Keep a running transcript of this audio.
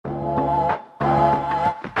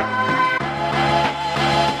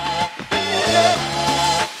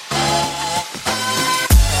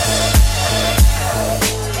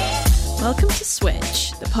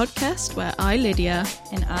podcast where I, Lydia,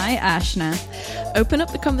 and I, Ashna, open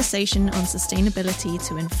up the conversation on sustainability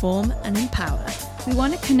to inform and empower. We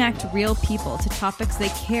want to connect real people to topics they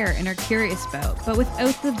care and are curious about, but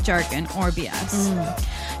without the jargon or BS.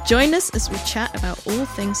 Join us as we chat about all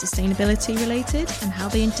things sustainability related and how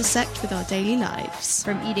they intersect with our daily lives.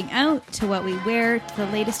 From eating out to what we wear to the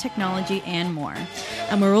latest technology and more.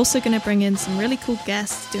 And we're also going to bring in some really cool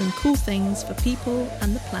guests doing cool things for people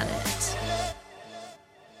and the planet.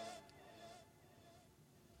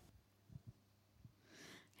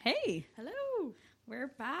 Hey. Hello.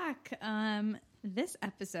 We're back. This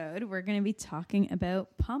episode, we're going to be talking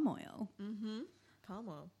about palm oil. Palm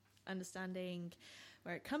oil. Understanding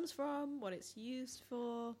where it comes from, what it's used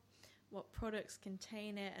for, what products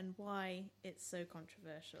contain it, and why it's so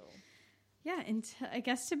controversial. Yeah, and I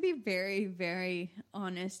guess to be very, very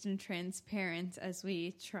honest and transparent as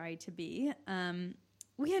we try to be,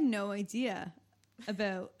 we had no idea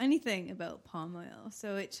about anything about palm oil.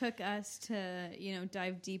 So it took us to,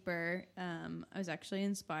 dive deeper. I was actually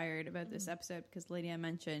inspired about this episode because Lydia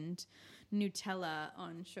mentioned Nutella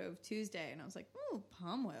on Shrove Tuesday. And I was like, oh,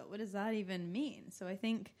 palm oil, what does that even mean? So I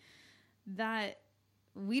think that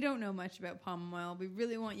we don't know much about palm oil. We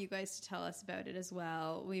really want you guys to tell us about it as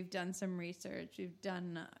well. We've done some research. We've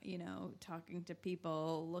done, talking to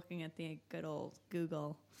people, looking at the good old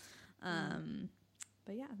Google.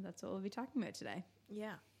 But yeah, that's what we'll be talking about today.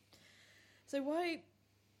 Yeah. So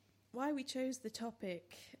why we chose the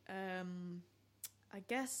topic, I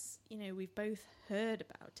guess, we've both heard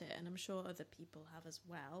about it, and I'm sure other people have as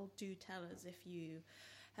well. Do tell us if you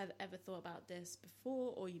have ever thought about this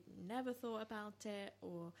before, or you've never thought about it,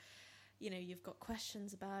 or, you've got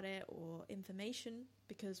questions about it or information,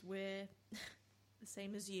 because we're the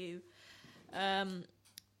same as you.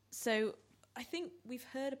 So I think we've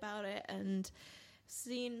heard about it and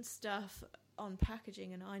seen stuff on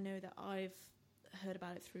packaging, and I know that I've heard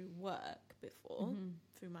about it through work before,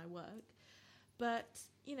 through my work. But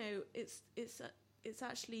it's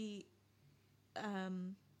actually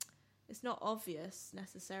it's not obvious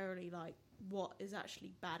necessarily like what is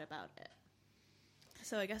actually bad about it.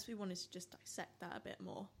 So I guess we wanted to just dissect that a bit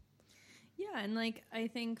more. Yeah, and I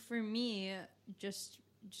think for me, just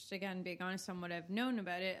again being honest on what I've known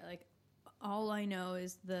about it, all I know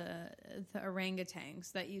is the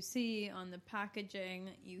orangutans that you see on the packaging.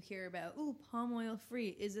 You hear about, palm oil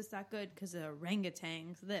free. Is this that good? Because the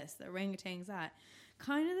orangutans this, the orangutans that.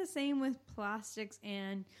 Kind of the same with plastics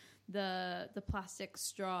and the plastic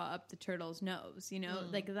straw up the turtle's nose.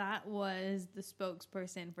 That was the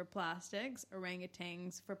spokesperson for plastics,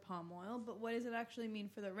 orangutans for palm oil. But what does it actually mean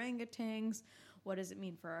for the orangutans? What does it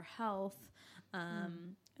mean for our health?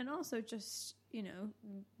 And also just,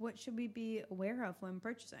 what should we be aware of when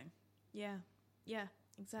purchasing? Yeah,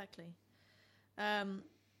 exactly.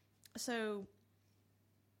 So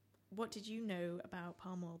what did you know about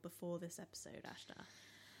palm oil before this episode, Ashna?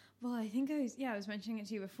 Well, I think I was mentioning it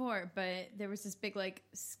to you before, but there was this big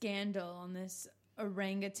scandal on this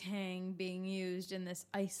orangutan being used in this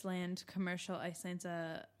Iceland commercial. Iceland's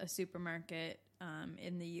a supermarket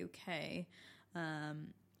in the UK.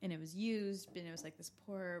 And it was used, and it was this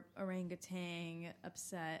poor orangutan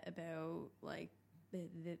upset about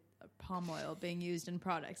the palm oil being used in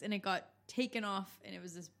products, and it got taken off, and it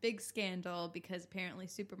was this big scandal because apparently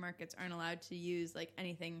supermarkets aren't allowed to use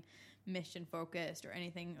anything mission focused or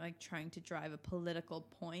anything trying to drive a political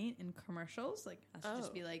point in commercials. Has to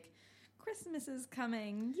just be Christmas is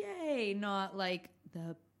coming, yay, not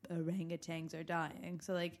the orangutans are dying.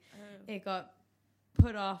 So it got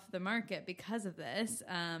put off the market because of this.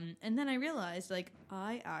 And then I realized,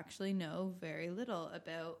 I actually know very little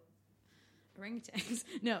about orangutans.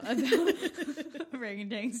 No, about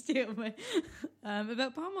orangutans too, but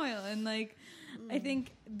about palm oil. And I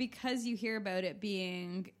think because you hear about it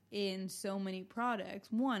being in so many products,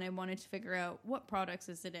 one, I wanted to figure out what products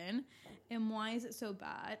is it in and why is it so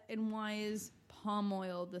bad and why is palm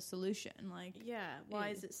oil the solution? Why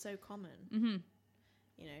is it so common?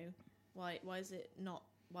 Why is it not?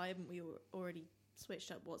 Why haven't we already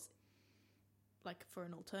switched up what's for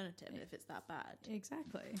an alternative if it's that bad?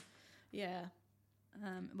 Exactly. Yeah.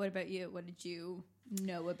 What about you? What did you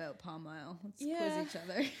know about palm oil? Let's quiz each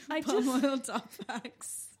other. Palm oil top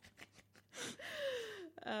facts.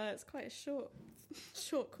 It's quite a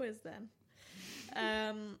short quiz then.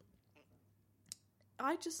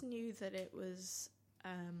 I just knew that it was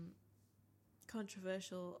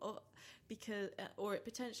controversial, or it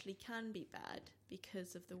potentially can be bad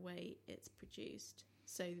because of the way it's produced.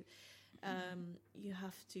 So you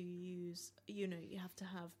have to use, you have to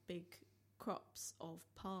have big crops of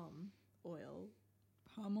palm oil.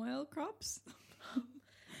 Palm oil crops?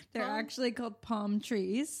 They're actually called palm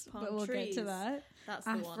trees, Palm but we'll trees. get to that. That's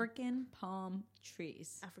the one. African palm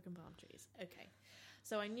trees. African palm trees. Okay.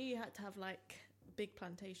 So I knew you had to have like big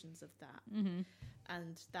plantations of that,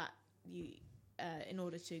 and that you, in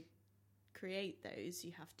order to create those,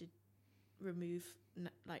 you have to remove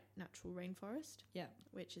like natural rainforest. Yeah,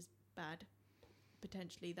 which is bad.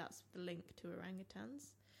 Potentially, that's the link to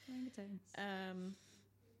orangutans.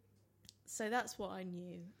 So that's what I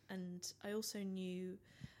knew, and I also knew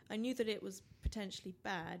that it was potentially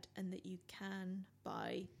bad, and that you can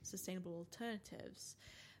buy sustainable alternatives,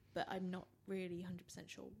 but I'm not really 100%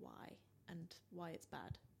 sure why it's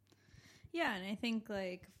bad. Yeah, and I think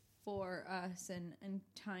like for us and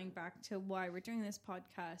tying back to why we're doing this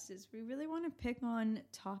podcast is we really want to pick on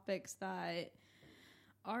topics that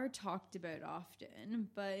are talked about often,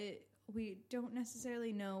 but we don't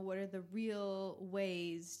necessarily know what are the real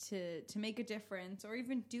ways to make a difference, or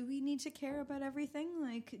even do we need to care about everything?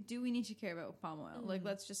 Like, do we need to care about palm oil? Like,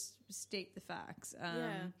 let's just state the facts.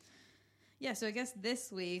 Yeah, so I guess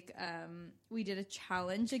this week we did a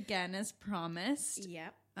challenge again as promised.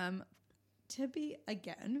 Yep. To be,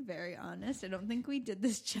 again, very honest, I don't think we did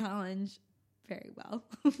this challenge very well.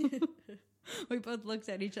 We both looked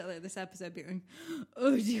at each other this episode being,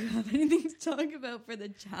 oh, do you have anything to talk about for the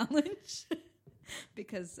challenge?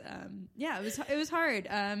 Because, it was hard.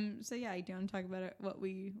 So, yeah, I don't talk about what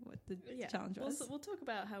the challenge was. We'll talk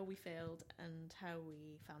about how we failed and how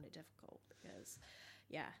we found it difficult, because,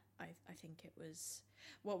 yeah, I think it was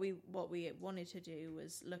what we wanted to do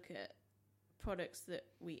was look at products that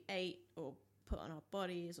we ate or put on our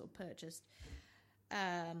bodies or purchased,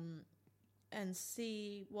 and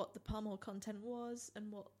see what the palm oil content was,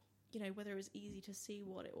 and what, whether it was easy to see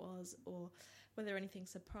what it was, or whether anything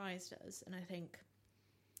surprised us. And I think,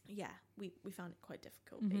 we found it quite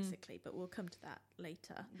difficult, basically, but we'll come to that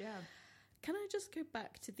later. Yeah. Can I just go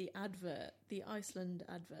back to the advert, the Iceland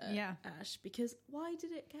advert, Ash? Because why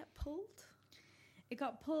did it get pulled? It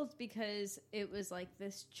got pulled because it was like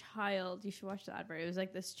this child. You should watch the advert. It was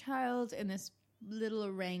like this child and this little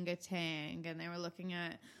orangutan, and they were looking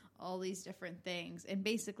at all these different things. And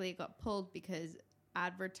basically it got pulled because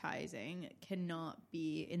advertising cannot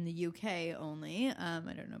be in the UK only. I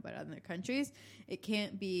don't know about other countries. It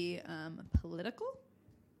can't be political.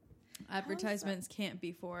 Advertisements can't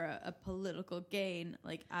be for a political gain,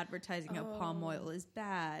 like advertising how palm oil is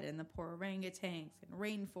bad and the poor orangutans and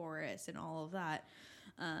rainforests and all of that.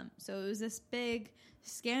 So it was this big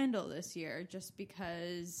scandal this year just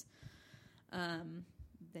because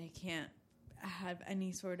they can't have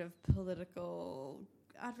any sort of political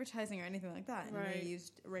advertising or anything like that. And they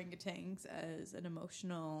used orangutans as an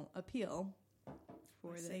emotional appeal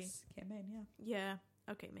for this campaign. Yeah.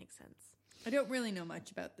 Okay, makes sense. I don't really know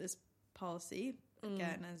much about this policy,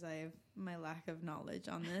 again, as I have my lack of knowledge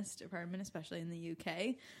on this department, especially in the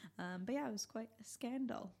UK. But yeah, it was quite a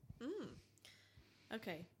scandal.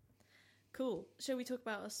 Okay, cool. Shall we talk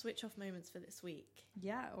about our switch off moments for this week?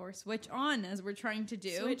 Yeah, or switch on, as we're trying to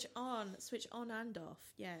do. Switch on and off.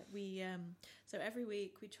 Yeah, we so every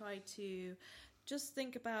week we try to just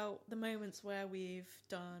think about the moments where we've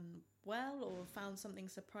done well or found something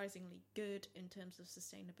surprisingly good in terms of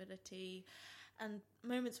sustainability, and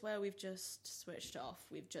moments where we've just switched off.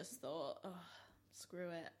 We've just thought, oh, screw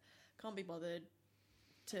it, can't be bothered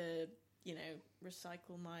to,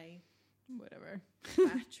 recycle my whatever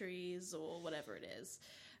batteries or whatever it is,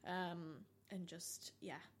 and just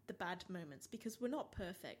the bad moments, because we're not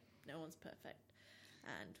perfect. No one's perfect,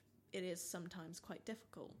 and it is sometimes quite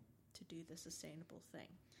difficult to do the sustainable thing.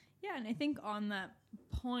 Yeah, and I think on that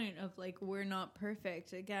point of like we're not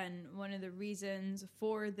perfect, again, one of the reasons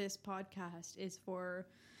for this podcast is for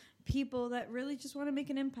people that really just want to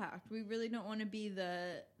make an impact. We really don't want to be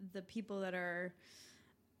the people that are,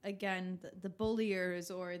 again, the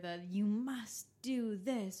bulliers, or the you must do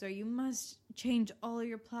this, or you must change all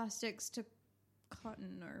your plastics to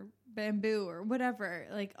cotton or bamboo or whatever.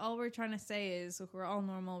 Like, all we're trying to say is we're all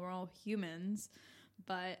normal, we're all humans.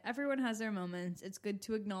 But everyone has their moments. It's good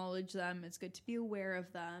to acknowledge them. It's good to be aware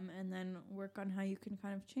of them, and then work on how you can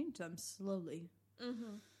kind of change them slowly.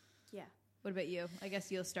 Mm-hmm. Yeah. What about you? I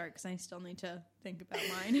guess you'll start because I still need to think about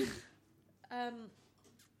mine.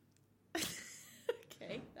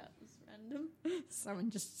 Okay, that was random. Someone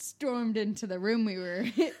just stormed into the room we were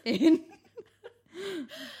in.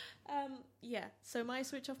 Yeah, so my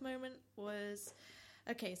switch off moment was,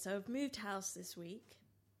 okay, so I've moved house this week.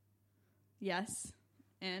 Yes.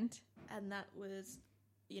 And that was,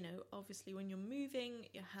 obviously when you're moving,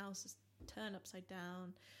 your house is turned upside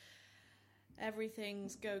down.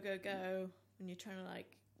 Everything's go, go, go when you're trying to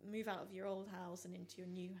like move out of your old house and into your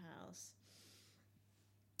new house.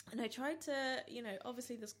 And I tried to,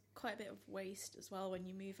 obviously there's quite a bit of waste as well when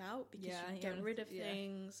you move out because you get rid of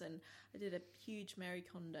things. And I did a huge Mary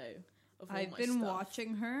Kondo of all I've my been stuff.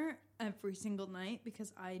 watching her every single night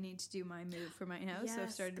because I need to do my move for my house. Yes, so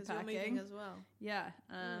I've started you're packing moving as well. Yeah.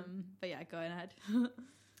 But yeah, go ahead.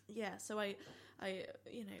 Yeah. So I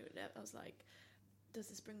was like, does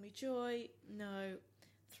this bring me joy? No.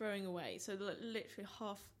 Throwing away. So literally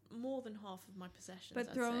more than half of my possessions.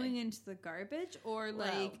 But throwing into the garbage or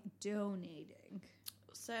like donating?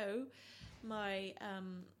 So my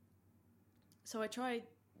so I tried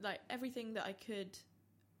like everything that I could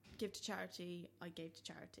give to charity, I gave to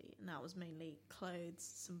charity, and that was mainly clothes,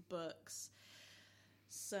 some books,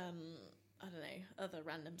 some other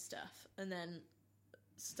random stuff, and then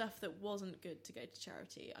stuff that wasn't good to go to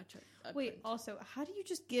charity. Also, how do you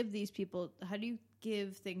just give these people? How do you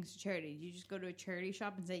give things to charity? Do you just go to a charity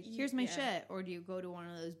shop and say, "Here's my shit," or do you go to one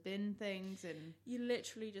of those bin things and you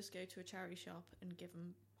literally just go to a charity shop and give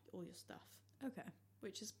them all your stuff? Okay,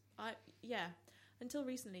 which is until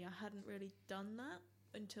recently I hadn't really done that.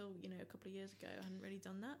 Until a couple of years ago, I hadn't really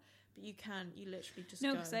done that. But you literally just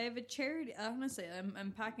no, because I have a charity. Honestly,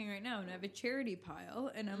 I'm packing right now, and I have a charity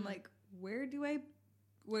pile, and I'm like, where do I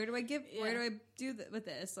give? Yeah. Where do I do that with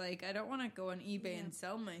this? Like, I don't want to go on eBay and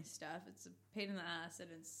sell my stuff. It's a pain in the ass, and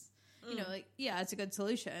it's it's a good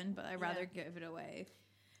solution, but I'd rather give it away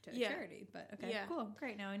to a charity. But okay, cool,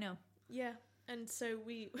 great. Now I know. Yeah, and so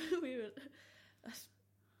we were.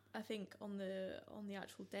 I think on the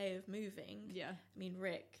actual day of moving. Yeah, I mean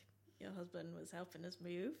Rick, your husband, was helping us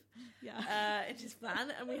move. Yeah, in his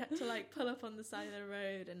van, and we had to like pull up on the side of the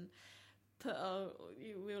road and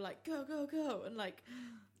we were like go, and like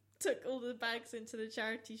took all the bags into the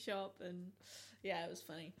charity shop, and it was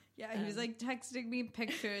funny. Yeah, he was like texting me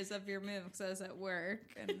pictures of your move because I was at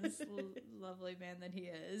work, and this lovely man that he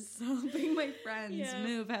is helping my friends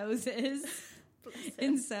move houses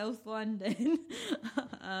in South London.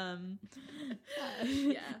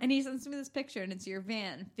 And he sends me this picture, and it's your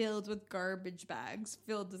van filled with garbage bags,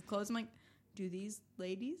 filled with clothes. I'm like, do these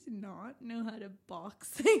ladies not know how to box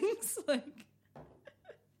things? Like,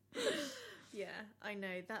 yeah, I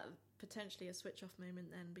know that potentially a switch off moment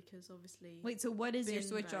then, because obviously. Wait, so what is your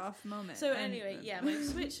switch off moment? So anyway, my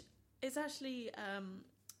switch is actually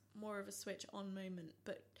more of a switch on moment,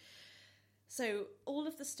 but. So all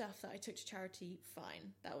of the stuff that I took to charity,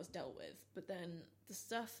 fine, that was dealt with. But then the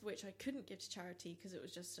stuff which I couldn't give to charity because it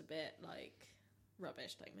was just a bit like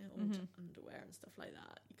rubbish, like my old underwear and stuff like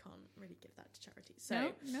that, you can't really give that to charity.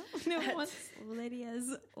 So no, once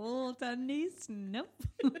Lydia's old undies, nope.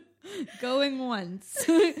 Going once,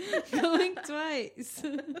 going twice.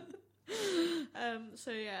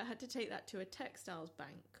 So I had to take that to a textiles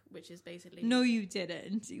bank, which is basically. No, you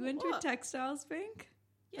didn't. You went to a textiles bank.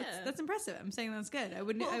 Yeah, that's impressive. I'm saying that's good. I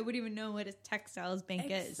wouldn't even know what a textiles bank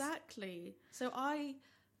is. Exactly. So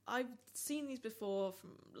I've seen these before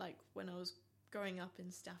from like when I was growing up in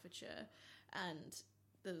Staffordshire, and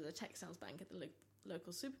there was a textiles bank at the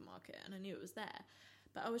local supermarket, and I knew it was there.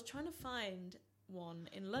 But I was trying to find one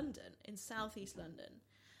in London, in southeast London,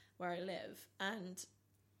 where I live, and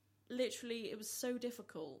literally it was so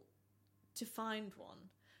difficult to find one.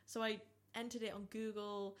 So I entered it on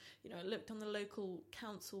Google, I looked on the local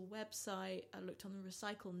council website, I looked on the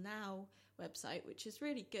Recycle Now website, which is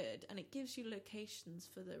really good, and it gives you locations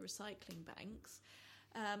for the recycling banks.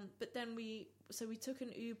 But then we took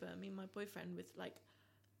an Uber, me and my boyfriend, with like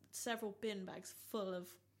several bin bags full of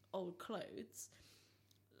old clothes,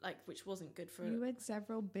 like, which wasn't good for. You had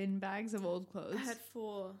several bin bags of old clothes? I had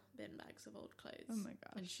 4 bin bags of old clothes. Oh my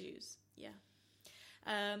gosh. And shoes, yeah.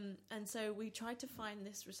 And so we tried to find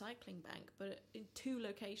this recycling bank, but in 2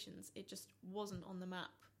 locations, it just wasn't on the map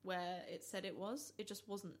where it said it was. It just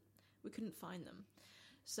wasn't. We couldn't find them.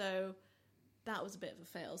 So that was a bit of a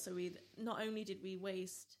fail. So not only did we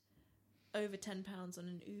waste over £10 on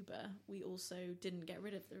an Uber, we also didn't get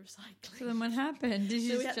rid of the recycling. So then what happened?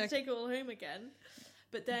 So we had to take it all home again.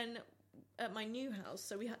 But then at my new house,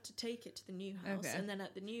 so we had to take it to the new house. Okay. And then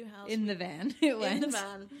at the new house... In the van. In the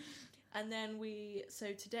van. And then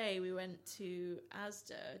today we went to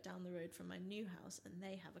Asda down the road from my new house, and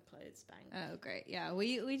they have a clothes bank. Oh, great. Yeah,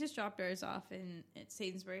 we just dropped ours off at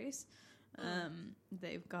Sainsbury's.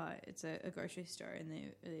 They've got, it's a grocery store,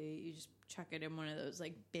 and you just chuck it in one of those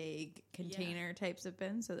like big container types of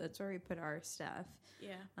bins. So that's where we put our stuff.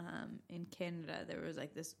 Yeah. In Canada, there was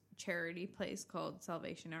like this charity place called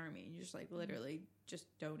Salvation Army, and you just like literally just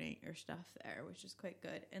donate your stuff there, which is quite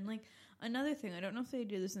good. And like another thing, I don't know if they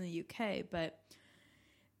do this in the UK, but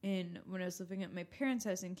when I was living at my parents'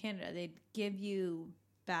 house in Canada, they'd give you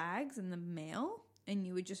bags in the mail and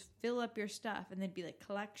you would just fill up your stuff, and there'd be like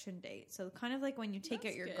collection dates. So kind of like when you take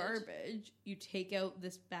out your garbage, you take out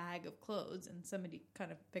this bag of clothes and somebody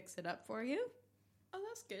kind of picks it up for you. Oh,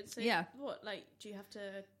 that's good. So yeah. What, like, do you have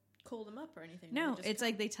to call them up or anything? No, it's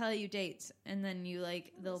like they tell you dates, and then you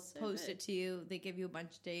like, they'll post it to you. They give you a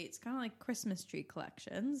bunch of dates, kind of like Christmas tree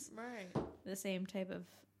collections. Right. The same type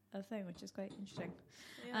of thing, which is quite interesting.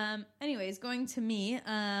 Yeah. Anyways, going to me,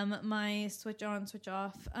 my switch on, switch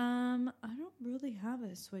off. I don't really have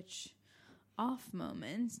a switch off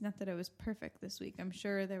moment. Not that I was perfect this week. I'm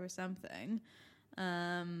sure there was something.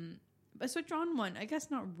 A switch on one, I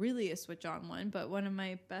guess not really a switch on one, but one of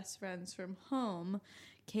my best friends from home,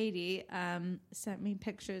 Katie, sent me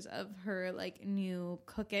pictures of her like new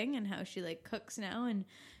cooking and how she like cooks now, and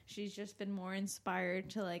she's just been more inspired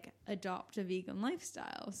to like adopt a vegan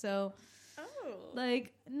lifestyle. So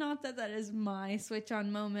like, not that is my switch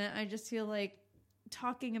on moment. I just feel like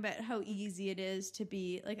talking about how easy it is to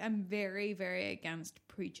be like, I'm very, very against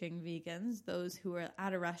preaching vegans, those who are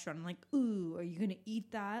at a restaurant like, ooh, are you gonna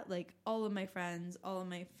eat that? Like, all of my friends, all of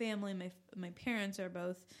my family, my parents are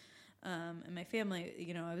both and my family,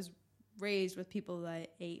 you know, I was raised with people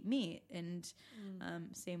that ate meat, and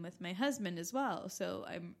same with my husband as well. So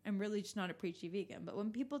I'm really just not a preachy vegan. But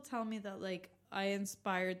when people tell me that like I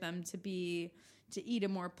inspired them to eat a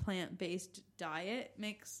more plant-based diet,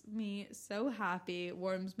 makes me so happy. It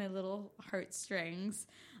warms my little heartstrings.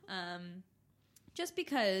 Just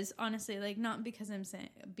because, honestly, like, not because I'm saying,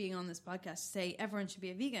 being on this podcast to say everyone should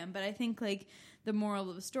be a vegan, but I think like the moral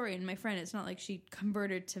of the story, and my friend, it's not like she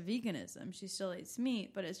converted to veganism. She still eats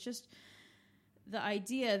meat, but it's just the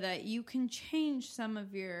idea that you can change some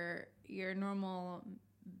of your normal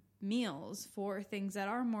meals for things that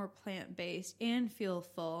are more plant-based and feel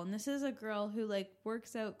full. And this is a girl who like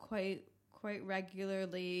works out quite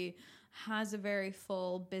regularly, has a very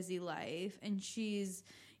full, busy life, and she's,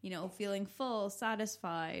 you know, feeling full,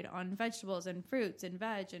 satisfied on vegetables and fruits and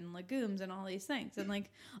veg and legumes and all these things. And like,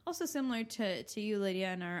 also similar to you, Lydia,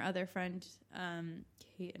 and our other friend,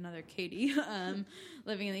 another Katie,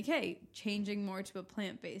 living in the UK, changing more to a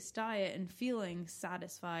plant-based diet and feeling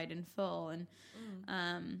satisfied and full. And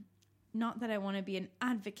not that I want to be an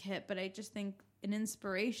advocate, but I just think an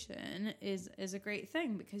inspiration is a great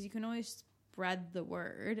thing, because you can always spread the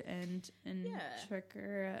word and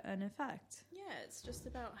trigger an effect. Yeah, it's just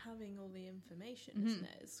about having all the information, isn't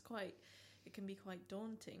it? It can be quite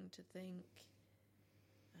daunting to think,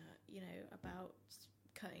 you know, about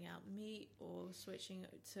cutting out meat or switching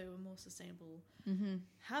to a more sustainable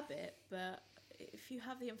habit. But if you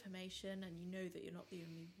have the information and you know that you're not the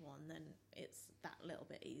only one, then it's that little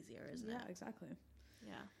bit easier, isn't it? Yeah, exactly.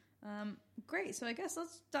 Yeah. Great. So I guess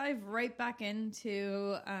let's dive right back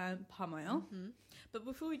into palm oil. But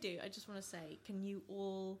before we do, I just want to say, can you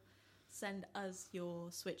all send us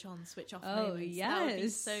your switch on, switch off moments? Yes. That would be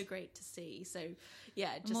so great to see. So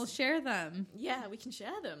yeah, and we'll share them. Yeah, we can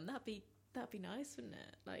share them. That'd be nice, wouldn't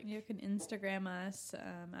it? Like, you can Instagram us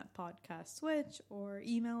at Podcast Switch, or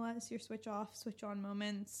email us your switch off, switch on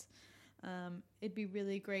moments. It'd be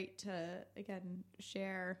really great to, again,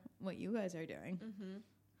 share what you guys are doing.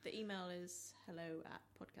 The email is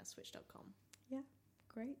hello@podcastswitch.com. Yeah,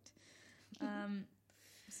 great.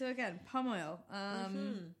 So again, palm oil.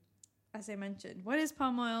 As I mentioned, what is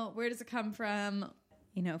palm oil? Where does it come from?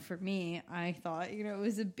 You know, for me, I thought, you know, it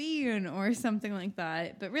was a bean or something like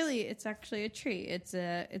that, but really, it's actually a tree.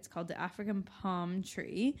 It's called the African palm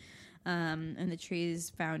tree, and the tree is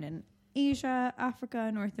found in Asia,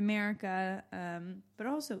 Africa, North America. But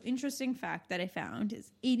also, interesting fact that I found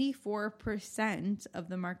is 84% of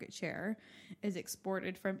the market share is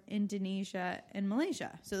exported from Indonesia and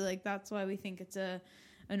Malaysia. So, like, that's why we think it's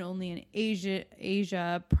only an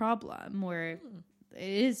Asia problem, where it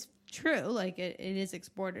is true, like it is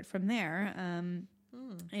exported from there.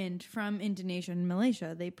 And from Indonesia and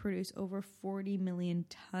Malaysia, they produce over 40 million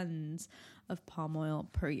tons of palm oil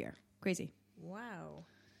per year. Crazy. Wow.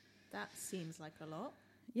 That seems like a lot.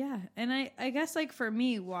 Yeah. And I guess, like, for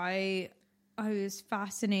me, why I was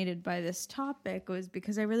fascinated by this topic was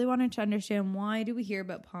because I really wanted to understand, why do we hear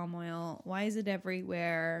about palm oil? Why is it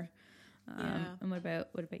everywhere? And what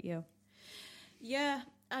about you? Yeah,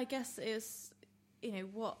 I guess it's, you know,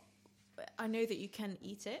 what I know that you can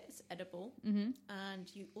eat it. It's edible. And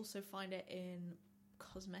you also find it in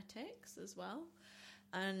cosmetics as well.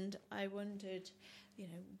 And I wondered, you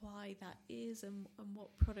know, why that is, and what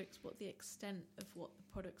the extent of what the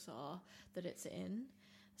products are that it's in.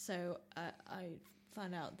 So I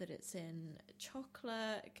found out that it's in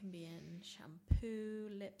chocolate, it can be in shampoo,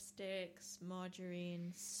 lipsticks,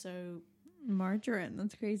 margarine, soap. Margarine,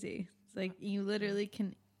 that's crazy. It's like you literally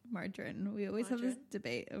can margarine? We always have Margarine? this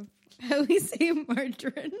debate of how we say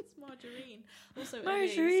margarine. It's margarine. Also,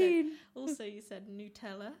 Margarine. You said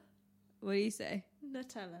Nutella. What do you say?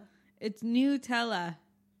 Nutella. It's Nutella.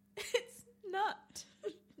 It's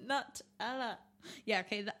Nutella. Yeah,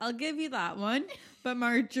 okay, I'll give you that one. But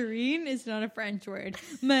margarine is not a French word.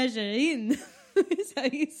 Margarine is how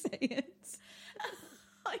you say it.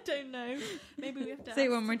 I don't know. Maybe we have to say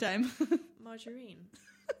it one more time. Margarine.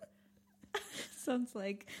 Sounds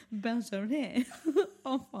like Benjamin.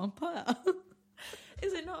 Enfant pas.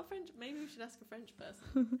 Is it not a French? Maybe we should ask a French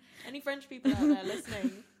person. Any French people out there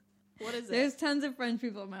listening? What is it? There's tons of French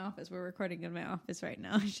people in my office. We're recording in my office right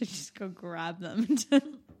now. I should just go grab them.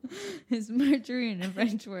 Is margarine a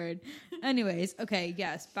French word? Anyways, okay,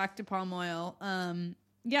 yes, back to palm oil.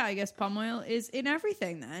 Yeah, I guess palm oil is in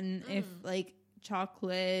everything then. If like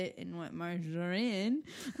chocolate and what margarine,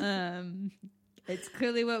 it's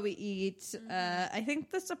clearly what we eat. I think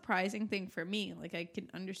the surprising thing for me, like I can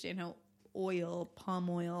understand how oil, palm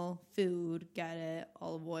oil, food, get it,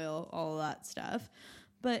 olive oil, all of that stuff.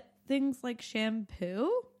 But things like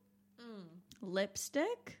shampoo,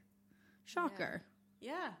 lipstick, shocker.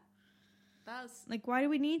 Yeah. That's like, why do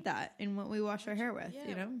we need that in what we wash our hair with,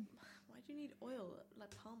 you know? Why do you need oil,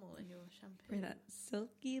 like palm oil in your shampoo? For that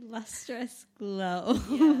silky, lustrous glow.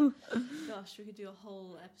 Yeah. Gosh, we could do a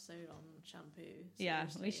whole episode on shampoo. Seriously. Yeah,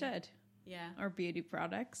 we should. Yeah. Or beauty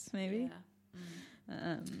products, maybe.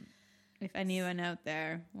 Yeah. If anyone out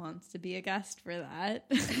there wants to be a guest for that,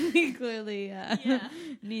 we clearly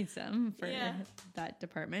need some for that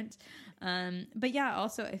department. But yeah,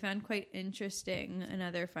 also I found quite interesting,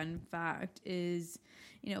 another fun fact is,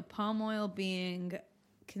 you know, palm oil being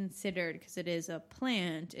considered, because it is a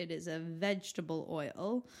plant, it is a vegetable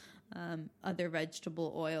oil. Other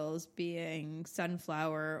vegetable oils being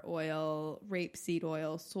sunflower oil, rapeseed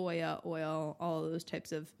oil, soya oil, all those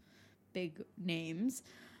types of big names.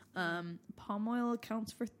 Palm oil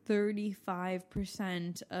accounts for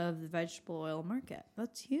 35% of the vegetable oil market.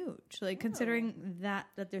 That's huge. Like, considering that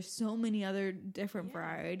there's so many other different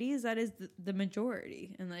varieties, that is the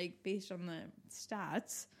majority. And like, based on the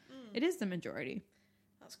stats, it is the majority.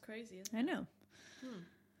 That's crazy, isn't it? I know.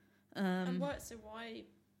 And why is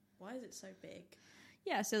it so big?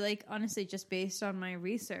 Yeah, so like, honestly, just based on my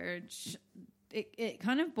research, it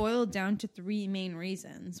kind of boiled down to three main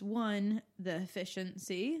reasons. One, the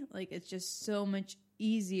efficiency. Like, it's just so much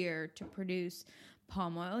easier to produce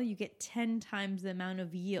palm oil. You get 10 times the amount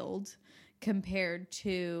of yield compared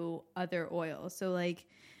to other oils. So like,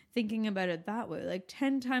 thinking about it that way, like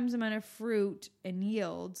 10 times the amount of fruit and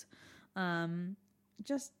yield,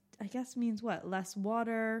 just, I guess, means what? Less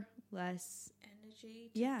water, less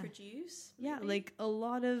energy to produce? Maybe? Yeah, like a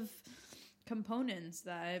lot of components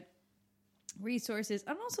that resources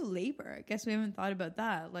and also labor. I guess we haven't thought about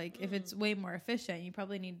that. Like, if it's way more efficient, you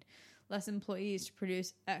probably need less employees to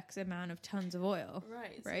produce X amount of tons of oil.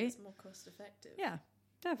 Right. So right? it's more cost effective. Yeah,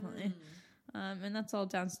 definitely. And that's all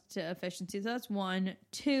down to efficiency. So that's one.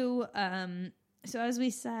 Two, so as we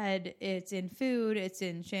said, it's in food, it's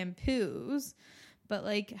in shampoos, but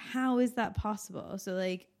like, how is that possible? So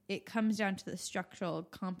like, it comes down to the structural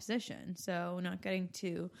composition. So not getting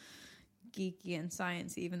too geeky and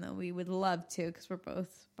science, even though we would love to, because we're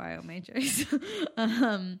both bio majors.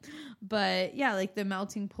 But yeah, like the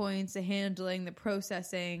melting points, the handling, the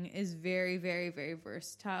processing is very, very, very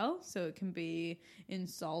versatile. So it can be in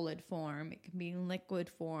solid form, it can be in liquid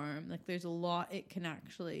form. Like, there's a lot it can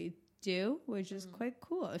actually do, which is quite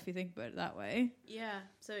cool if you think about it that way. Yeah.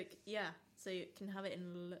 So you can have it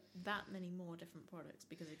in that many more different products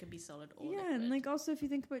because it can be solid or liquid. Yeah, and like, also if you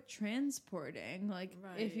think about transporting, like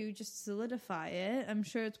if you just solidify it, I'm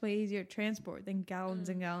sure it's way easier to transport than gallons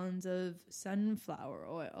and gallons of sunflower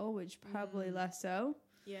oil, which probably less so.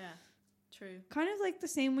 Yeah, true. Kind of like the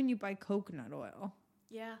same when you buy coconut oil.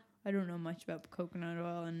 Yeah. I don't know much about coconut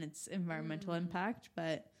oil and its environmental impact,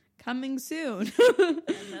 but coming soon.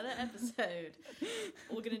 Another episode.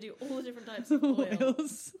 We're going to do all the different types of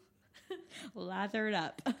oils. Lathered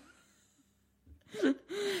up.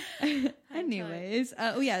 Anyways,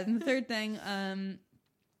 and the third thing, I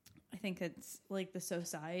think it's like the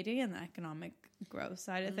society and the economic growth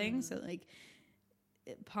side of things. So like,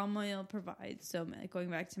 palm oil provides so many, going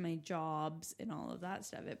back to my jobs and all of that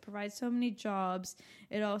stuff, it provides so many jobs.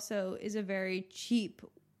 It also is a very cheap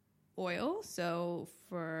oil. So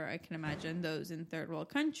for, I can imagine those in third world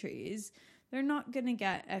countries, they're not going to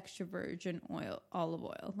get extra virgin olive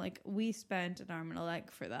oil. Like, we spent an arm and a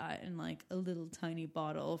leg for that in like a little tiny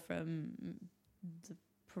bottle from the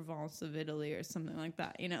Provence of Italy or something like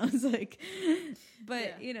that, you know. It's like,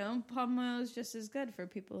 but you know, palm oil is just as good for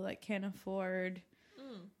people that can't afford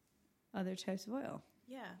other types of oil.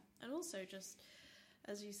 Yeah, and also just,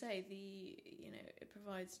 as you say, it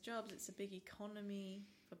provides jobs. It's a big economy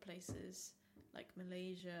for places like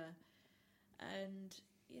Malaysia, and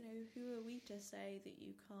who are we to say that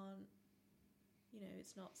you can't?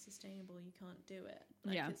 It's not sustainable. You can't do it.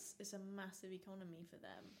 It's a massive economy for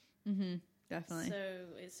them. Mm-hmm, definitely.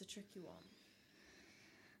 So it's a tricky one.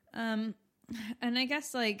 And I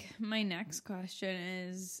guess like my next question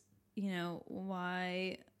is,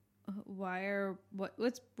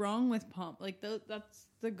 what's wrong with palm? Like that's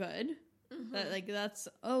the good. Mm-hmm. That's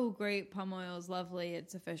great. Palm oil is lovely.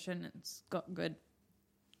 It's efficient. It's got good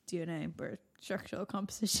DNA, birth structural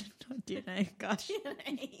composition. Not DNA. Gosh.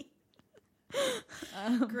 DNA.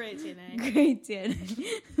 Great DNA. Great DNA.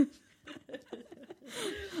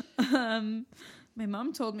 My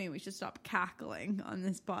mom told me we should stop cackling on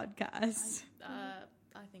this podcast.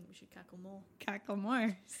 I think we should cackle more. Cackle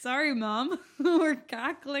more. Sorry, Mom. We're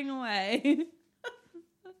cackling away.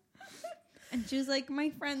 And she was like, my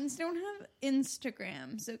friends don't have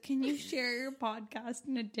Instagram, so can you share your podcast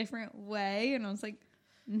in a different way? And I was like,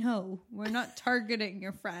 no, we're not targeting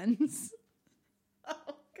your friends.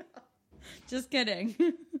 Oh, God. Just kidding.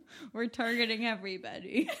 We're targeting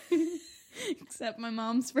everybody. Except my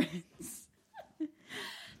mom's friends.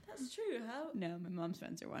 That's true. No, my mom's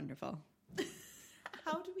friends are wonderful.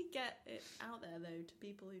 How do we get it out there, though, to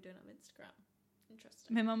people who don't have Instagram?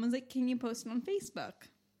 Interesting. My mom was like, can you post it on Facebook?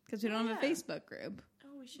 Because we don't have a Facebook group.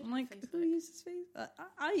 Oh, we should. I'm like, Facebook. Who uses Facebook?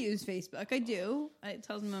 I use Facebook. I do. It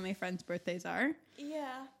tells me when my friends' birthdays are.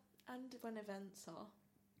 Yeah, and when events are.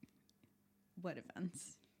 What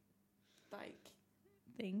events? Like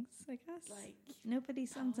things, I guess. Like nobody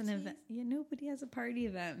sends an event. Yeah, nobody has a party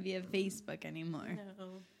event via Facebook anymore.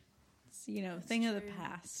 No. It's, thing of the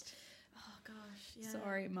past. Oh, gosh. Yeah.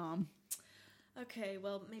 Sorry, Mom. Okay,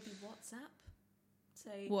 well, maybe WhatsApp.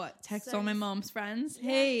 Say what? Text all my mom's friends? Yeah.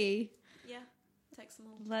 Hey. Yeah. Text them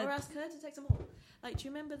all. Or ask her to text them all. Like, do you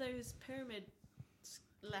remember those pyramid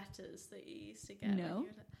letters that you used to get? No.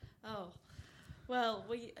 Well,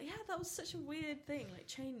 that was such a weird thing, like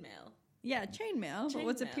chain mail. Yeah, chain mail. But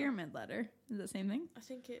what's a pyramid letter? Is it the same thing? I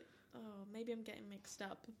think maybe I'm getting mixed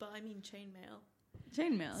up, but I mean chain mail.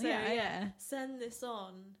 Chain mail, so, yeah. Send this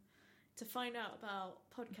on to find out about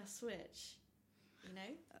Podcast Switch.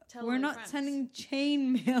 Tell we're not friends. sending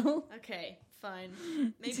chain mail. Okay, fine.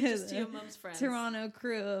 Maybe just to your mum's friends. Toronto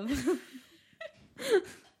crew of...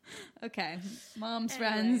 Okay, mom's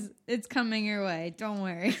friends, it's coming your way. Don't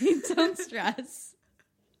worry. Don't stress.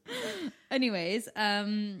 Anyways,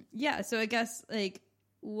 so I guess, like,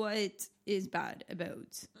 what is bad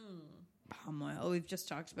about palm oil? We've just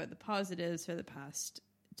talked about the positives for the past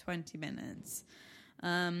 20 minutes.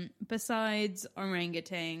 Besides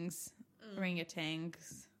orangutans,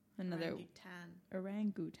 another...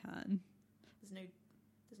 Orangutan. There's no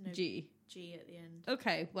G at the end.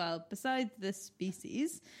 Okay, well, besides this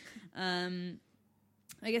species, I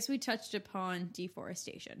guess we touched upon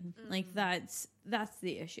deforestation. Like that's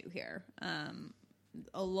the issue here.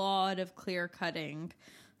 A lot of clear cutting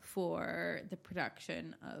for the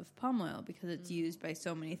production of palm oil because it's used by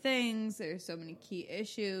so many things. There's so many key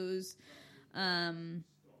issues. So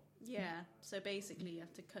basically you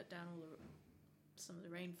have to cut down some of the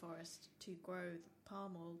rainforest to grow the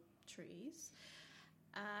palm oil trees.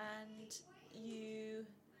 And you...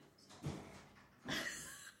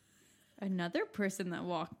 Another person that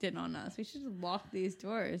walked in on us. We should just lock these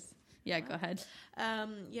doors. Yeah, go ahead.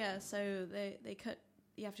 So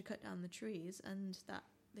you have to cut down the trees, and that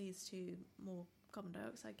leads to more carbon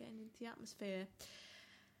dioxide getting into the atmosphere.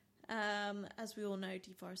 As we all know,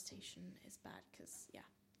 deforestation is bad because,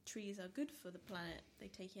 trees are good for the planet. They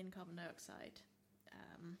take in carbon dioxide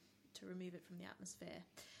to remove it from the atmosphere,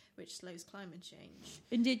 which slows climate change.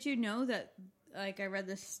 And did you know that, like, I read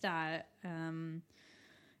this stat from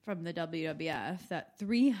the WWF that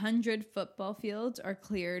 300 football fields are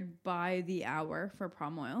cleared by the hour for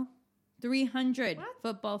palm oil? 300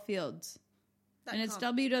 football fields. And it's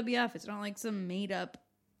WWF. It's not like some made-up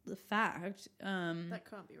fact. That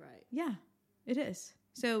can't be right. Yeah, it is.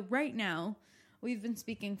 So right now, we've been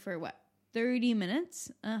speaking for, 30 minutes?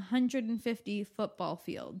 150 football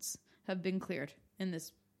fields have been cleared in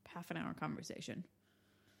this half an hour conversation,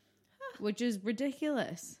 which is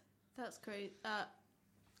ridiculous. That's great. I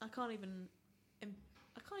can't even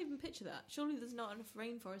picture that. Surely there's not enough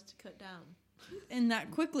rainforest to cut down. And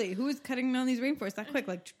that quickly. Who is cutting down these rainforests that quick?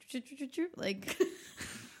 Like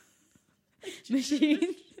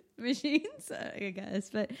machines, I guess.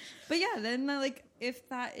 But yeah, then if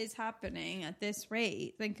that is happening at this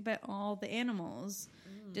rate, think about all the animals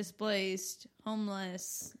displaced,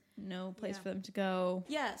 homeless, no place for them to go.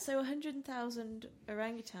 Yeah, so 100,000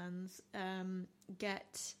 orangutans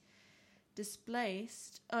get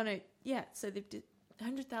displaced. Oh, no, yeah, so they've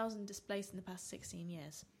 100,000 displaced in the past 16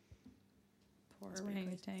 years. Poor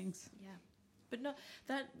orangutans. Yeah. But no,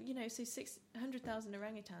 that, so 100,000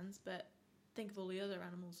 orangutans, but think of all the other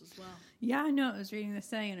animals as well. Yeah, I know. I was reading this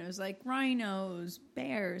thing, and it was like rhinos,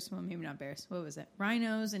 bears. Well, maybe not bears. What was it?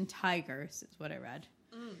 Rhinos and tigers is what I read.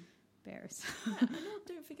 Bears. Yeah, and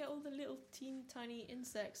don't forget all the little teeny tiny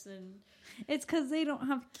insects. And it's because they don't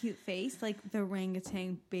have a cute face. Like the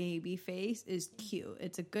orangutan baby face is cute.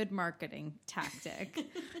 It's a good marketing tactic.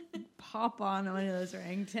 Pop on one of those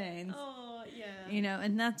orangutans. Oh, yeah.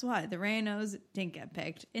 And that's why the rhinos didn't get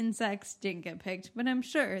picked. Insects didn't get picked. But I'm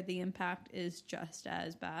sure the impact is just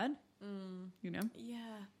as bad.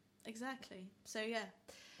 Yeah, exactly. So, yeah.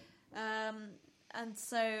 And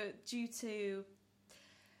so due to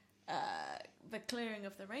the clearing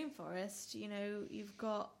of the rainforest, you've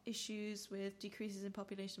got issues with decreases in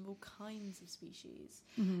population of all kinds of species.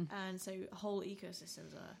 And so whole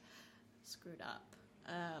ecosystems are screwed up.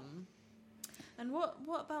 And what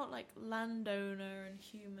about like landowner and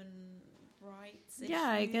human rights issues? Yeah,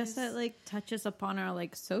 I guess that like touches upon our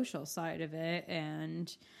like social side of it,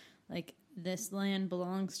 and like this land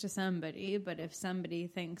belongs to somebody, but if somebody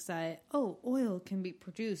thinks that oil can be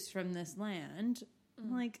produced from this land,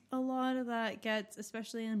 like a lot of that gets,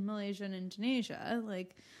 especially in Malaysia and Indonesia,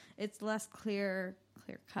 like it's less clear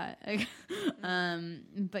cut.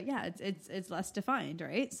 But yeah, it's less defined,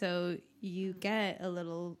 right? So you get a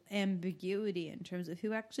little ambiguity in terms of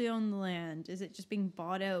who actually owned the land. Is it just being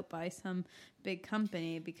bought out by some big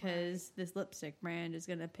company because this lipstick brand is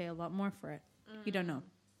going to pay a lot more for it? You don't know.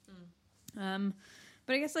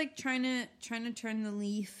 But I guess like trying to turn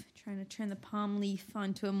the palm leaf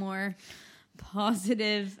onto a more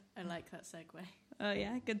positive. I like that segue. Oh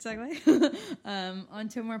yeah, good segue.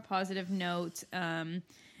 Onto a more positive note. And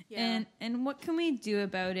what can we do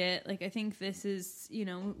about it? Like, I think this is,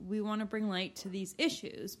 we want to bring light to these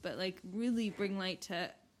issues, but like really bring light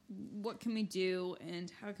to what can we do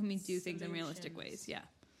and how can we do things in realistic ways? Yeah.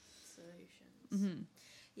 Solutions.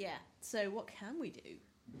 Yeah. So what can we do?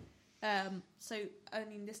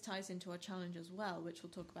 This ties into our challenge as well, which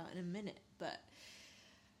we'll talk about in a minute, but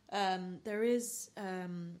there is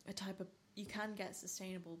a type of, you can get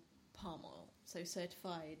sustainable palm oil, so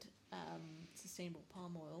certified sustainable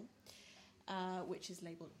palm oil, which is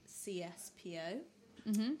labelled CSPO,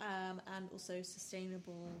 and also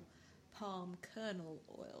sustainable palm kernel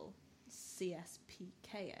oil,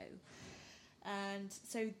 CSPKO. And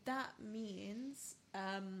so that means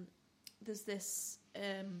there's this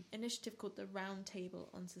initiative called the Roundtable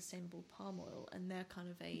on Sustainable Palm Oil, and they're kind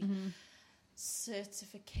of a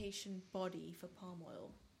certification body for palm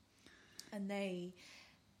oil. And they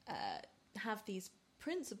have these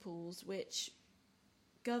principles which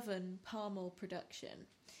govern palm oil production.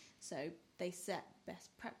 So they set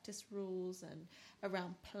best practice rules and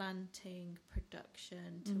around planting,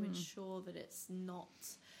 production, to ensure that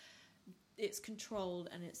it's controlled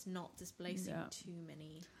and it's not displacing too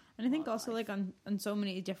many. And I think also like on so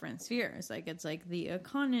many different spheres, like it's like the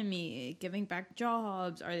economy, giving back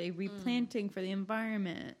jobs, are they replanting for the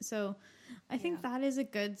environment? So I think that is a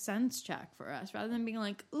good sense check for us, rather than being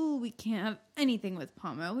like, ooh, we can't have anything with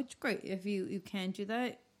palm oil, which great. If you can do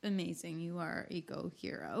that, amazing. You are eco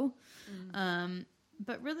hero.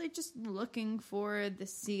 But really just looking for the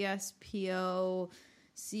CSPO,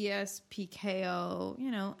 CSPKO,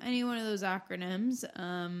 any one of those acronyms,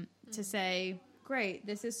 to say, great,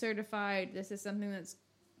 this is certified. This is something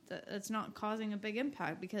that's not causing a big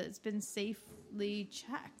impact because it's been safely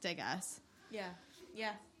checked, I guess. Yeah,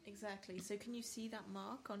 exactly. So can you see that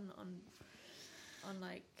mark on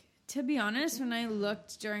like... To be honest, when I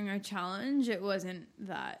looked during our challenge, it wasn't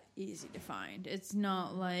that easy to find. It's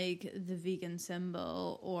not like the vegan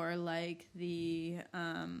symbol or like the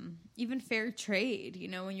even fair trade.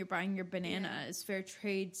 When you're buying your bananas, fair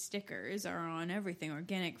trade stickers are on everything.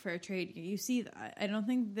 Organic, fair trade. You see that. I don't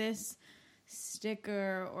think this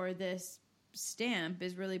sticker or this stamp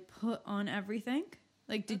is really put on everything.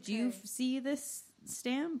 Like, did you see this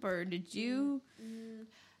stamp or did you?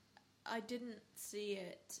 I didn't see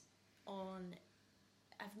it on...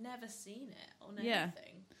 I've never seen it on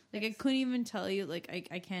anything. Like, I couldn't even tell you, like,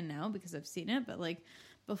 I can now because I've seen it, but, like,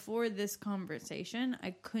 before this conversation,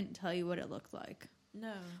 I couldn't tell you what it looked like.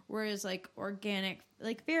 No. Whereas, like, organic,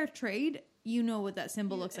 like, fair trade, you know what that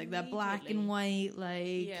symbol looks like, that black and white,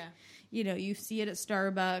 like, you see it at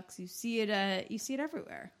Starbucks, you see it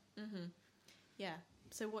everywhere. Yeah.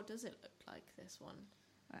 So what does it look like, this one?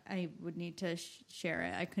 I would need to share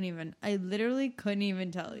it. I literally couldn't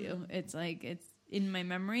even tell you. It's like, it's in my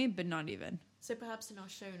memory, but not even. So perhaps in our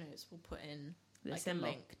show notes, we'll put in The like symbol. a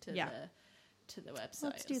link to the website.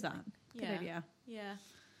 Let's do that. Good idea. Yeah.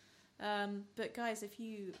 But guys, if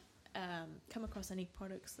you come across any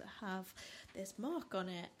products that have this mark on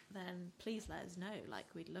it, then please let us know. Like,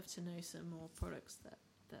 we'd love to know some more products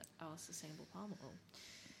that are sustainable palm oil.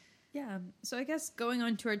 Yeah. So I guess going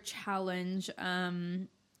on to our challenge,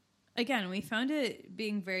 again, we found it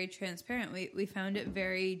being very transparent. We found it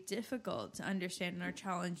very difficult to understand in our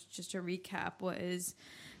challenge. Just to recap, was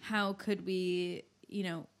how could we,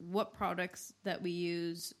 what products that we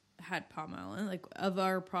use had palm oil, and like of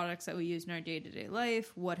our products that we use in our day-to-day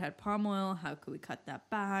life, what had palm oil, how could we cut that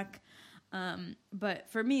back? But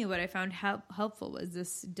for me, what I found helpful was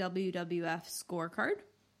this WWF scorecard.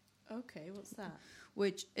 Okay, what's that?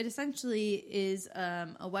 Which it essentially is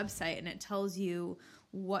a website, and it tells you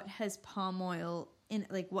what has palm oil in,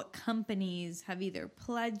 like what companies have either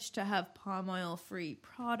pledged to have palm oil free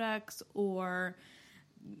products or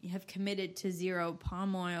have committed to zero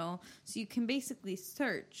palm oil. So you can basically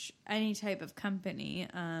search any type of company,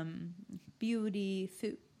 beauty,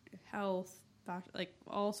 food, health, like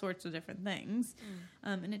all sorts of different things.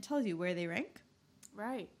 And it tells you where they rank.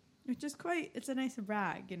 Right. Which is it's a nice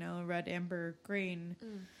rag, a red, amber, green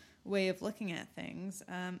way of looking at things.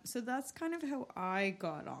 So that's kind of how I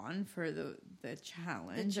got on for the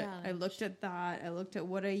challenge. I looked at that. I looked at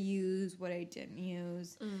what I used, what I didn't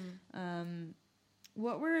use.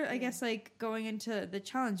 What were, I guess, like going into the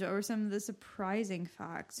challenge, what were some of the surprising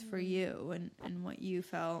facts for you and what you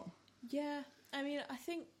felt? Yeah, I mean, I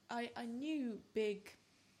think I knew big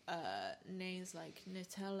names like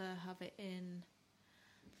Nutella have it in,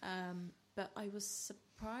 but I was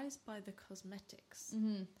surprised by the cosmetics,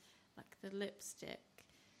 like the lipstick,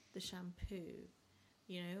 the shampoo.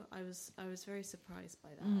 I was very surprised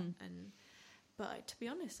by that, but to be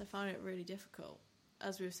honest, I found it really difficult.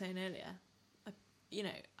 As we were saying earlier,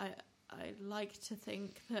 I like to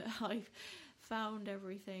think that I've found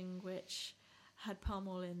everything which had palm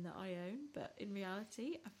oil in that I own, but in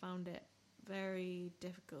reality, I found it very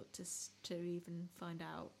difficult to even find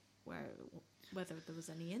out whether there was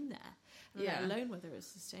any in there, let alone whether it was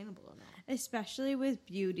sustainable or not. Especially with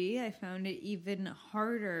beauty, I found it even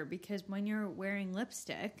harder because when you're wearing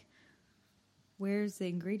lipstick, where's the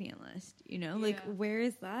ingredient list? Like where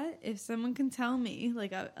is that? If someone can tell me,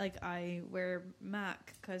 I wear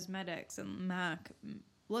MAC cosmetics and MAC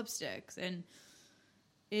lipsticks, and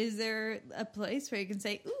is there a place where you can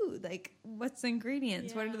say, ooh, like what's the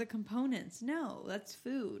ingredients? What are the components? No, that's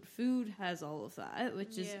food. Food has all of that,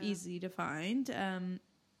 which is easy to find.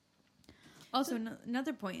 Also,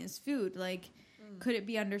 another point is food. Like, could it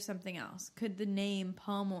be under something else? Could the name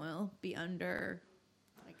palm oil be under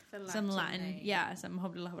some Latin name. Some blah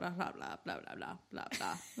blah blah blah blah blah blah blah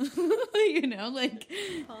blah. Like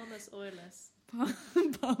palmas oilis.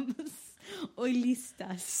 Palmas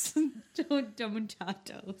oilistas.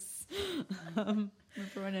 Muchachos.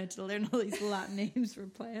 Everyone had to learn all these Latin names for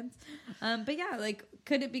plants. But yeah, like,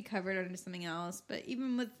 could it be covered under something else? But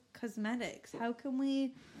even with cosmetics, how can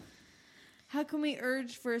we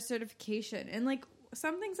urge for a certification? And like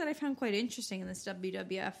some things that I found quite interesting in this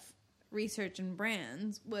WWF research and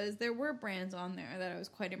brands was there were brands on there that I was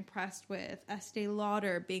quite impressed with. Estee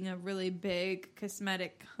Lauder being a really big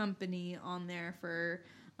cosmetic company on there for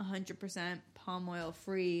 100% palm oil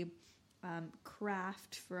free.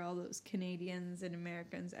 Kraft for all those Canadians and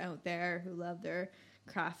Americans out there who love their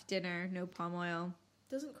Kraft dinner, no palm oil.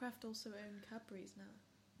 Doesn't Kraft also own Cadbury's now?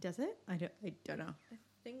 Does it? I don't know. I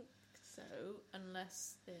think so,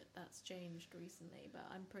 unless that's changed recently, but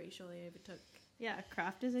I'm pretty sure they overtook. Yeah,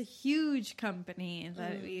 Kraft is a huge company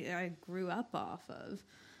that I grew up off of.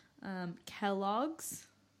 Kellogg's,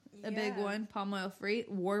 a big one, palm oil free.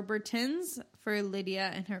 Warburton's for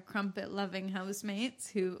Lydia and her crumpet-loving housemates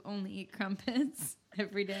who only eat crumpets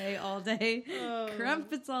every day, all day.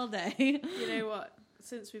 Crumpets all day. You know what?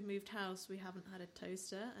 Since we've moved house, we haven't had a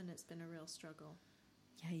toaster, and it's been a real struggle.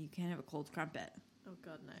 Yeah, you can't have a cold crumpet. Oh,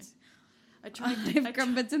 God, no. I have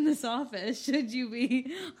crumpets in this office. Should you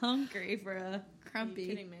be hungry for a crumpy? Are you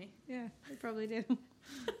kidding me? Yeah, I probably do.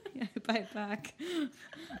 Yeah, I buy it back.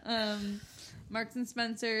 Marks and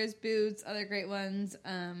Spencer's, Boots, other great ones.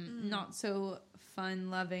 Not so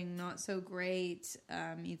fun-loving, not so great.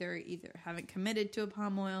 Either haven't committed to a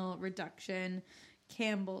palm oil reduction.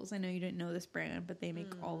 Campbell's, I know you didn't know this brand, but they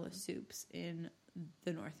make all the soups in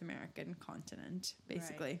the North American continent,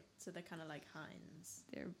 basically. Right. So they're kind of like Heinz.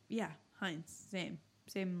 Heinz,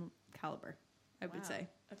 same caliber, I would say.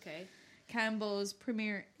 Okay. Campbell's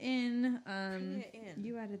Premier Inn. Premier Inn.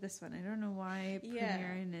 You added this one. I don't know why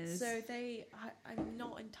Premier Inn is. So I'm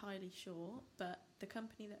not entirely sure, but the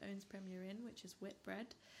company that owns Premier Inn, which is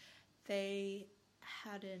Whitbread, they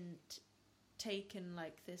hadn't taken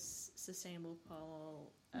like this sustainable palm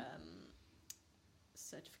oil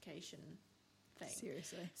certification thing.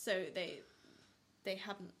 Seriously. So they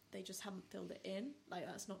just haven't filled it in. Like,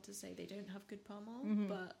 that's not to say they don't have good palm oil,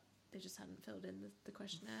 but they just hadn't filled in the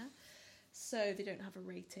questionnaire. So they don't have a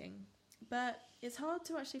rating. But it's hard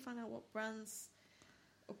to actually find out what brands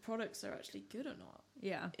or products are actually good or not.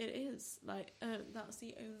 Yeah. It is. Like, that's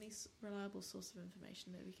the only reliable source of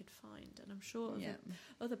information that we could find. And I'm sure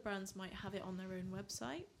other brands might have it on their own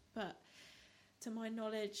website. But to my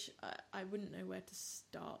knowledge, I wouldn't know where to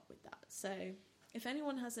start with that. So if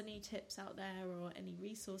anyone has any tips out there or any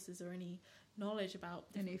resources or any knowledge about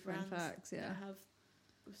any fun brands facts, that have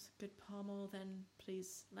good palm oil, then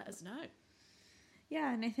please let us know.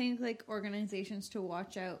 Yeah, and I think like organizations to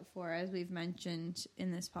watch out for, as we've mentioned in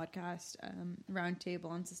this podcast, Roundtable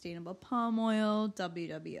on Sustainable Palm Oil,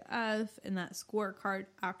 WWF, and that scorecard,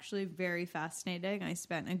 actually very fascinating. I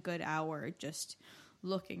spent a good hour just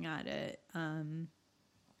looking at it,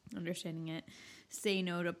 understanding it. Say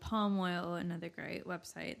No to Palm Oil, another great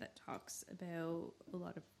website that talks about a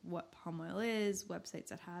lot of what palm oil is, websites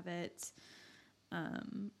that have it.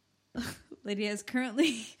 Lydia is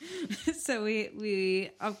currently, so we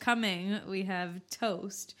upcoming, we have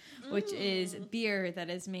Toast, which is beer that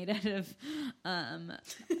is made out of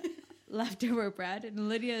leftover bread, and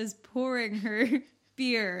Lydia is pouring her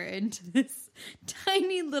beer into this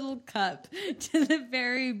tiny little cup to the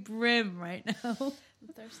very brim right now. I'm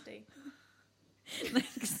thirsty. Like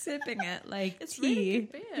sipping it like it's tea. Really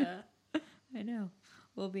good beer. I know.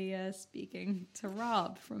 We'll be speaking to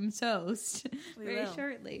Rob from Toast very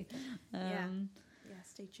shortly.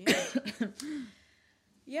 Stay tuned.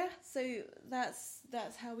 Yeah, so that's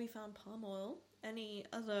how we found palm oil. Any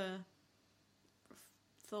other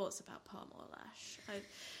thoughts about palm oil, Ash?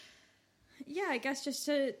 I guess just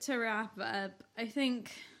to wrap up, I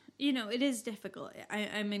think, it is difficult.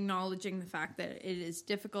 I'm acknowledging the fact that it is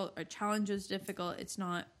difficult. Our challenge is difficult. It's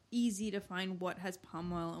not easy to find what has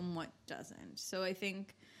palm oil and what doesn't. So I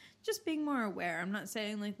think just being more aware. I'm not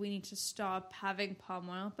saying like we need to stop having palm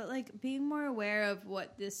oil, but like being more aware of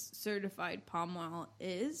what this certified palm oil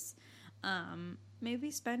is.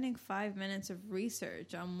 Maybe spending 5 minutes of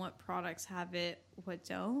research on what products have it, what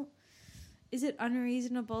don't. Is it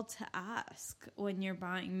unreasonable to ask when you're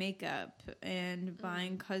buying makeup and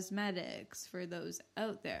buying cosmetics for those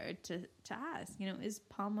out there to ask, is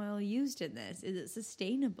palm oil used in this? Is it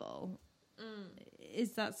sustainable?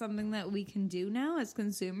 Is that something that we can do now as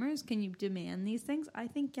consumers? Can you demand these things? I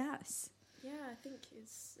think yes. Yeah, I think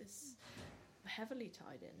it's heavily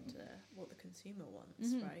tied into what the consumer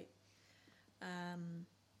wants, right?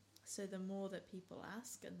 So the more that people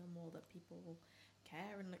ask and the more that people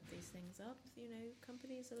care and look these things up,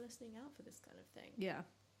 companies are listening out for this kind of thing. Yeah.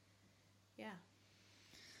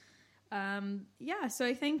 So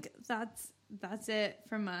I think that's it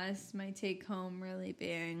from us. My take home really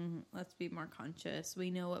being, let's be more conscious.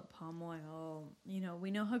 We know what palm oil, we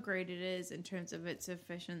know how great it is in terms of its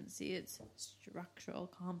efficiency, its structural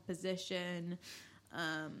composition,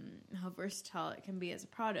 how versatile it can be as a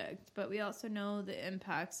product. But we also know the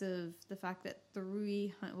impacts of the fact that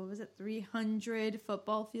 300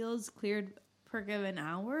 football fields cleared per given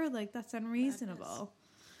hour. Like, that's unreasonable. Madness.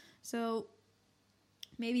 So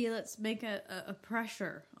maybe let's make a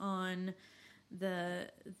pressure on the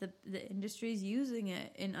industries using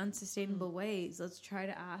it in unsustainable ways. Let's try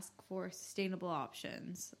to ask for sustainable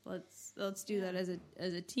options. Let's do that as a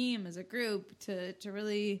team, as a group, to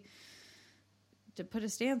really to put a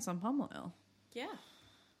stance on palm oil. Yeah.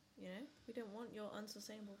 We don't want your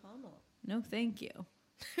unsustainable palm oil. No, thank you.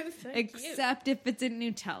 Except if it's in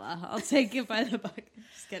Nutella. I'll take it by the bucket.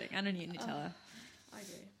 Just kidding. I don't need Nutella. I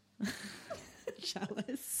do.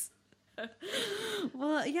 Jealous.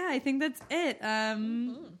 Well, yeah, I think that's it.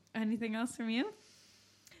 Anything else from you?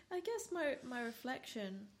 I guess my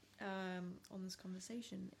reflection on this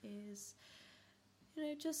conversation is,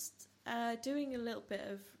 just doing a little bit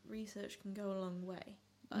of research can go a long way.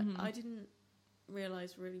 I didn't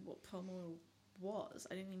realise really what palm oil was.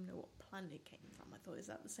 I didn't even know what plant it came from. I thought, is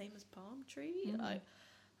that the same as palm tree? I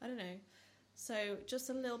don't know. So just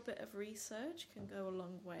a little bit of research can go a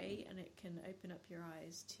long way, and it can open up your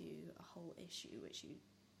eyes to a whole issue which you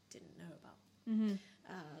didn't know about.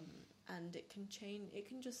 And it can change. It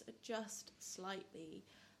can just adjust slightly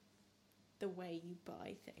the way you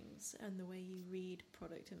buy things and the way you read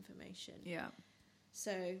product information. Yeah.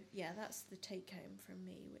 So yeah, that's the take home from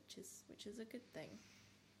me, which is a good thing.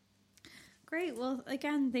 Great. Well,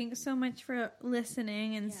 again, thanks so much for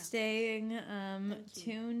listening and staying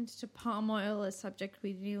tuned to palm oil, a subject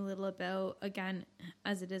we knew little about. Again,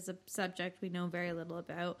 as it is a subject we know very little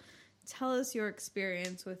about. Tell us your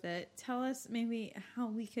experience with it. Tell us maybe how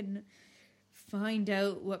we can find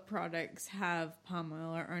out what products have palm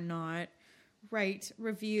oil or not. Write,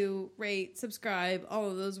 review, rate, subscribe, all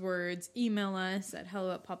of those words. Email us at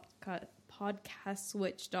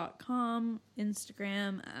hello@podcastswitch.com,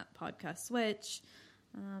 Instagram @podcastswitch.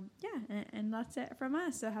 And that's it from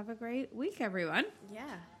us. So have a great week, everyone.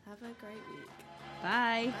 Yeah, have a great week.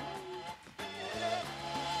 Bye. Bye.